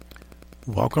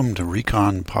Welcome to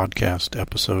Recon Podcast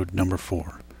episode number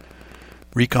 4.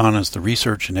 Recon is the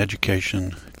Research and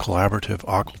Education Collaborative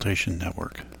Occultation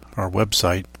Network. Our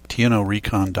website,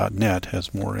 tnorecon.net,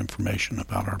 has more information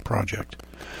about our project.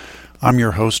 I'm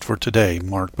your host for today,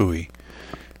 Mark Bowie.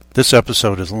 This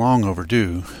episode is long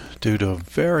overdue due to a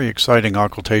very exciting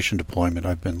occultation deployment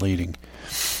I've been leading.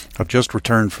 I've just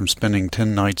returned from spending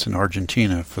 10 nights in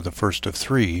Argentina for the first of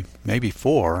 3, maybe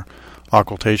 4,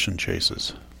 occultation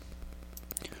chases.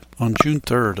 On June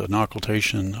 3rd, an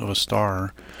occultation of a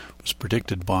star was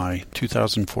predicted by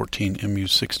 2014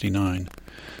 MU-69.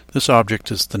 This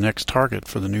object is the next target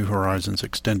for the New Horizons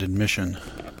extended mission,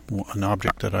 an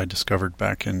object that I discovered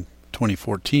back in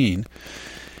 2014.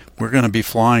 We're going to be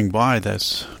flying by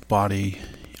this body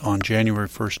on January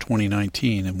 1st,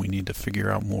 2019, and we need to figure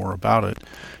out more about it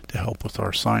to help with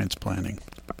our science planning.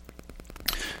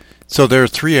 So there are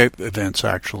 3 events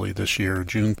actually this year,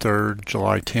 June 3rd,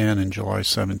 July 10, and July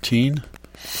 17.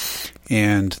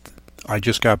 And I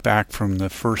just got back from the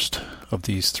first of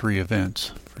these 3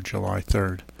 events for July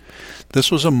 3rd.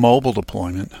 This was a mobile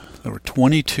deployment. There were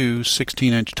 22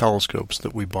 16-inch telescopes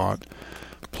that we bought,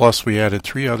 plus we added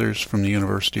 3 others from the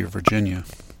University of Virginia.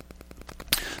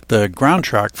 The ground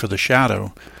track for the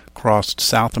Shadow crossed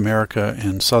South America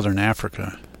and Southern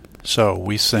Africa. So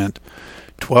we sent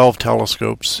 12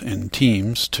 telescopes and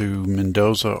teams to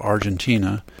Mendoza,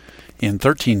 Argentina, and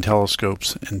 13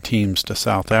 telescopes and teams to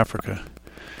South Africa.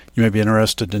 You may be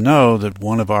interested to know that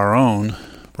one of our own,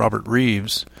 Robert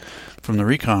Reeves, from the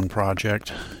Recon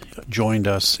Project, joined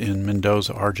us in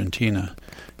Mendoza, Argentina,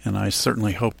 and I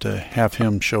certainly hope to have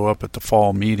him show up at the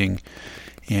fall meeting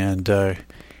and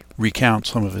recount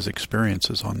some of his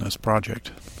experiences on this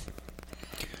project.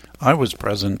 I was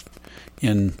present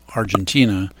in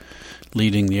Argentina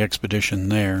leading the expedition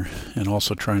there and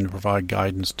also trying to provide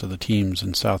guidance to the teams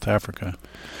in South Africa.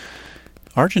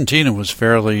 Argentina was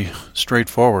fairly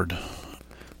straightforward.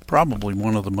 Probably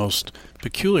one of the most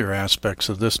peculiar aspects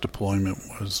of this deployment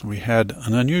was we had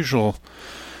an unusual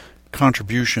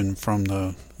contribution from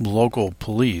the local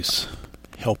police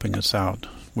helping us out,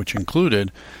 which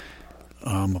included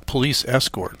a police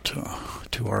escort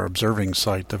to our observing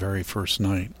site the very first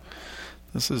night.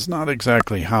 This is not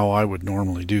exactly how I would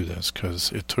normally do this,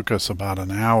 because it took us about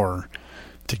an hour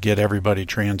to get everybody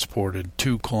transported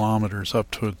 2 kilometers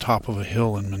up to the top of a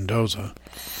hill in Mendoza.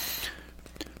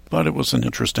 But it was an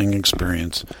interesting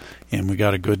experience, and we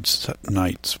got a good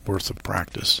night's worth of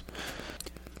practice.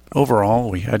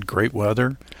 Overall, we had great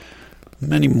weather.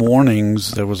 Many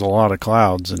mornings there was a lot of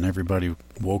clouds, and everybody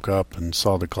woke up and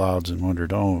saw the clouds and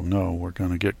wondered, oh no, we're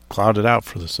going to get clouded out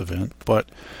for this event. But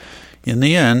in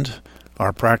the end,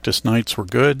 our practice nights were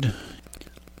good,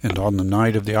 and on the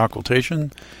night of the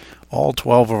occultation, all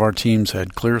 12 of our teams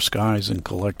had clear skies and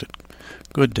collected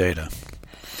good data.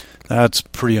 That's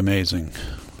pretty amazing.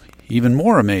 Even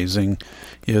more amazing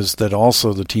is that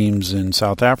also the teams in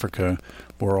South Africa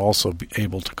were also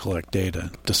able to collect data,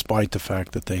 despite the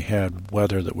fact that they had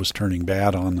weather that was turning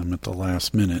bad on them at the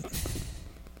last minute.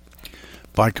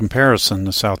 By comparison,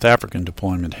 the South African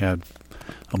deployment had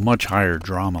a much higher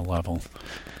drama level.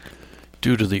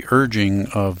 Due to the urging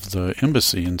of the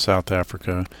embassy in South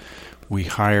Africa, we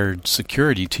hired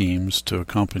security teams to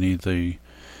accompany the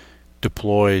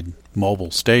deployed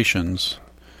mobile stations,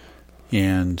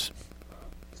 and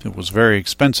it was very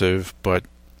expensive, but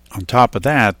on top of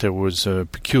that, there was a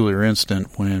peculiar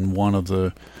incident when one of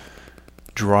the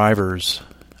drivers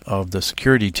of the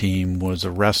security team was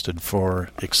arrested for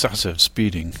excessive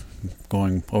speeding,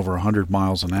 going over 100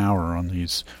 miles an hour on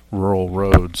these rural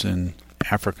roads in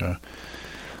Africa.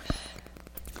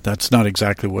 That's not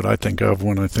exactly what I think of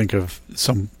when I think of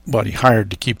somebody hired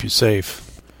to keep you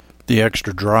safe. The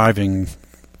extra driving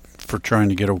for trying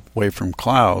to get away from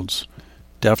clouds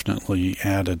definitely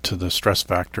added to the stress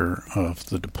factor of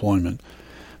the deployment.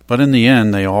 But in the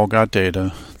end, they all got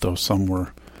data, though some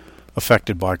were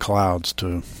affected by clouds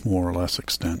to more or less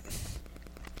extent.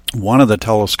 One of the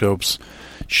telescopes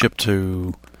shipped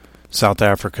to South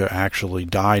Africa actually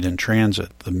died in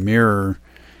transit. The mirror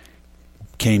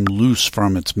came loose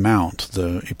from its mount.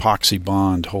 The epoxy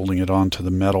bond holding it onto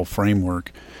the metal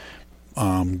framework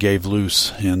gave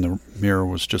loose, and the mirror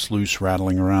was just loose,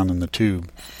 rattling around in the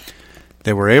tube.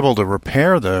 They were able to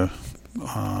repair the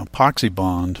epoxy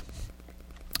bond,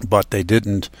 but they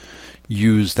didn't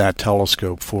use that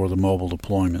telescope for the mobile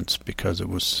deployments because it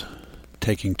was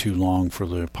taking too long for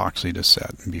the epoxy to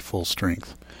set and be full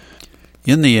strength.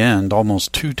 In the end,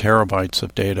 almost 2 terabytes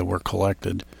of data were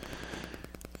collected,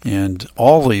 and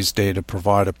all these data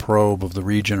provide a probe of the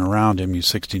region around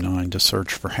MU-69 to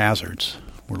search for hazards.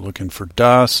 We're looking for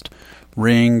dust,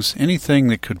 rings, anything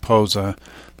that could pose a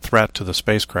threat to the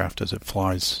spacecraft as it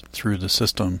flies through the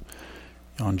system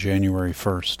on January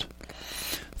 1st.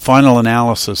 Final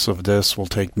analysis of this will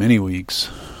take many weeks,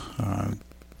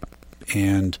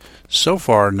 and so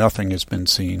far nothing has been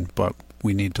seen, but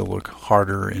we need to look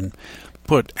harder and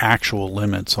put actual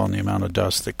limits on the amount of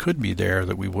dust that could be there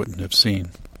that we wouldn't have seen.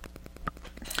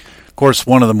 Of course,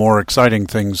 one of the more exciting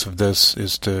things of this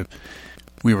is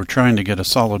we were trying to get a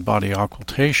solid body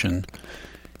occultation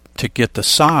to get the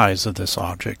size of this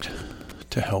object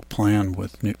to help plan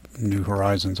with New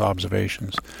Horizons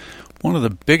observations. One of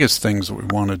the biggest things that we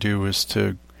want to do is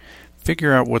to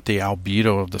figure out what the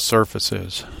albedo of the surface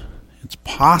is. It's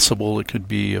possible it could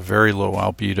be a very low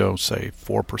albedo, say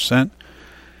 4%,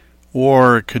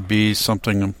 or it could be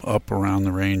something up around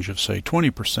the range of, say,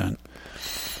 20%.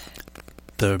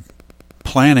 The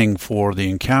planning for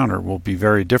the encounter will be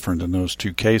very different in those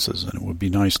two cases, and it would be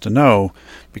nice to know,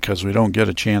 because we don't get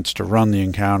a chance to run the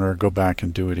encounter, go back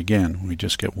and do it again. We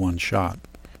just get one shot.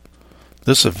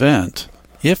 This event,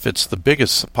 if it's the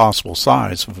biggest possible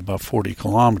size of about 40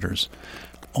 kilometers,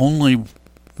 only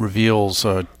reveals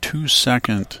a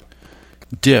 2-second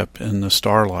dip in the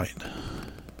starlight.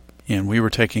 And we were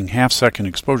taking half-second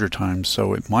exposure times,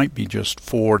 so it might be just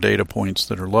 4 data points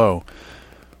that are low.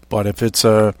 But if it's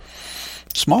a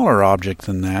smaller object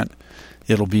than that,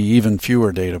 it'll be even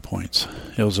fewer data points.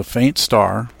 It was a faint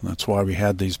star. That's why we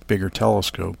had these bigger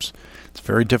telescopes. It's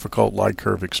very difficult light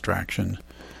curve extraction.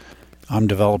 I'm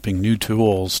developing new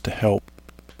tools to help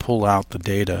pull out the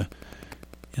data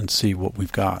and see what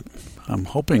we've got. I'm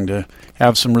hoping to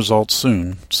have some results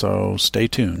soon, so stay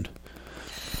tuned.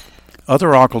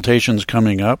 Other occultations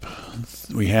coming up.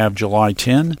 We have July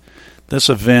 10. This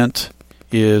event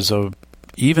is a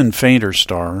even fainter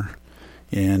star,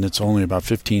 and it's only about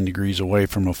 15 degrees away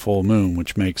from a full moon,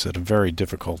 which makes it a very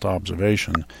difficult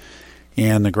observation.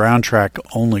 And the ground track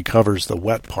only covers the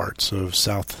wet parts of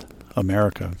South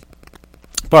America.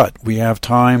 But we have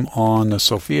time on the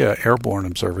Sophia Airborne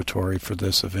Observatory for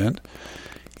this event,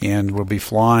 and we'll be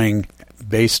flying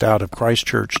based out of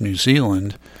Christchurch, New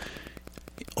Zealand,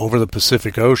 over the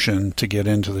Pacific Ocean to get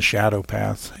into the shadow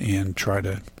path and try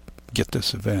to get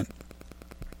this event.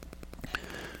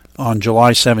 On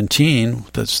July 17,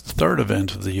 that's the third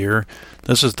event of the year.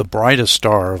 This is the brightest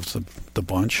star of the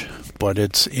bunch, but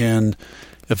it's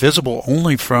visible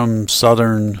only from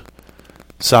southern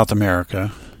South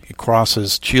America. It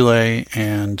crosses Chile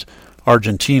and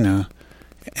Argentina,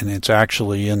 and it's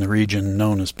actually in the region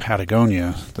known as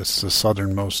Patagonia. That's the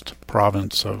southernmost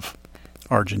province of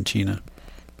Argentina.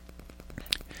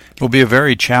 It will be a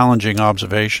very challenging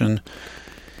observation.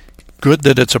 Good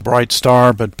that it's a bright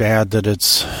star, but bad that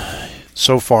it's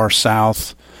so far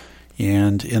south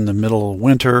and in the middle of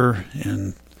winter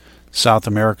in South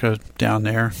America down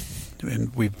there.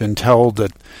 And we've been told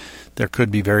that there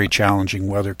could be very challenging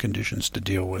weather conditions to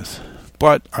deal with.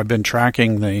 But I've been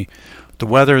tracking the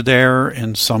weather there,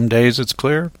 and some days it's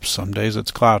clear, some days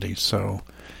it's cloudy. So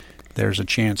there's a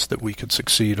chance that we could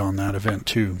succeed on that event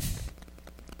too.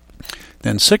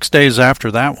 Then 6 days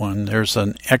after that one, there's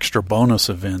an extra bonus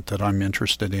event that I'm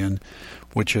interested in,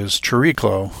 which is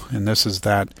Chiriclo, and this is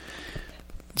that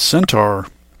Centaur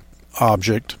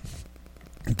object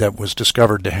that was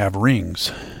discovered to have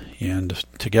rings. And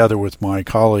together with my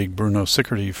colleague Bruno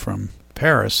Siccardi from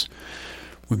Paris,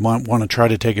 we might want to try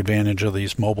to take advantage of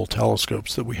these mobile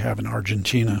telescopes that we have in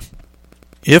Argentina.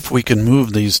 If we can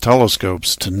move these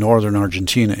telescopes to northern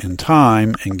Argentina in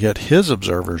time and get his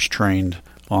observers trained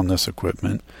on this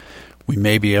equipment, we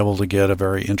may be able to get a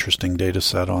very interesting data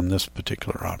set on this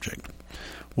particular object.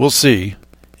 We'll see.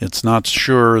 It's not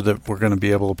sure that we're going to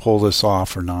be able to pull this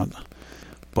off or not,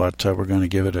 but we're going to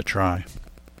give it a try.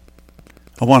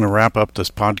 I want to wrap up this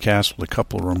podcast with a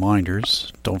couple of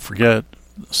reminders. Don't forget,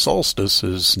 solstice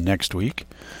is next week,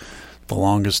 the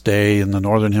longest day in the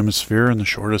northern hemisphere and the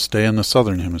shortest day in the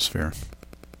southern hemisphere.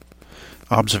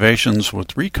 Observations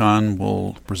with Recon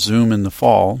will resume in the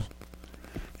fall,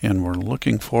 and we're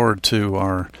looking forward to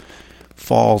our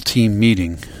fall team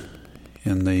meeting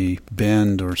in the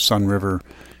Bend or Sun River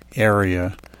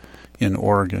area in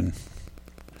Oregon.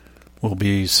 We'll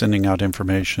be sending out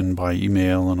information by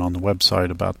email and on the website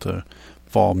about the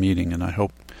fall meeting, and I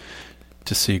hope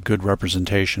to see good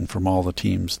representation from all the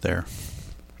teams there.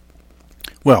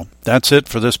 Well, that's it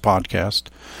for this podcast.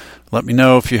 Let me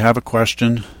know if you have a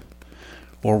question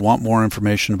or want more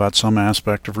information about some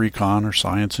aspect of Recon or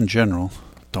science in general.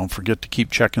 Don't forget to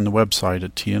keep checking the website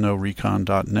at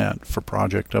tnorecon.net for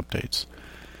project updates.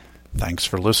 Thanks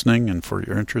for listening and for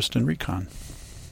your interest in Recon.